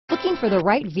Looking for the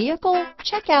right vehicle?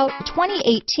 Check out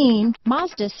 2018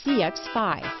 Mazda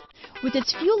CX-5. With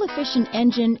its fuel-efficient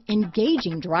engine,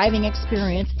 engaging driving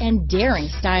experience, and daring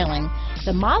styling,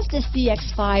 the Mazda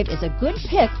CX-5 is a good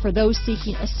pick for those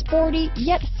seeking a sporty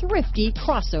yet thrifty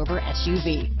crossover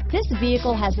SUV. This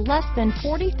vehicle has less than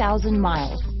 40,000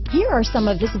 miles. Here are some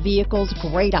of this vehicle's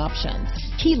great options: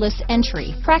 keyless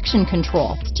entry, traction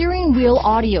control, steering wheel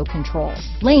audio controls,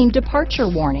 lane departure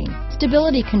warning,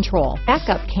 stability control,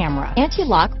 backup camera,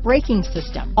 anti-lock braking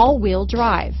system, all-wheel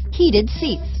drive, heated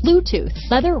seats, Bluetooth,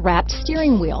 leather-wrapped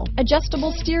steering wheel,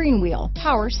 adjustable steering wheel,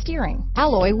 power steering,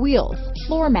 alloy wheels,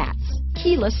 floor mats,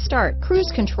 keyless start,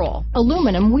 cruise control,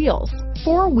 aluminum wheels,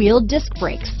 four-wheel disc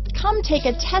brakes. Come take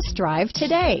a test drive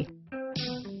today.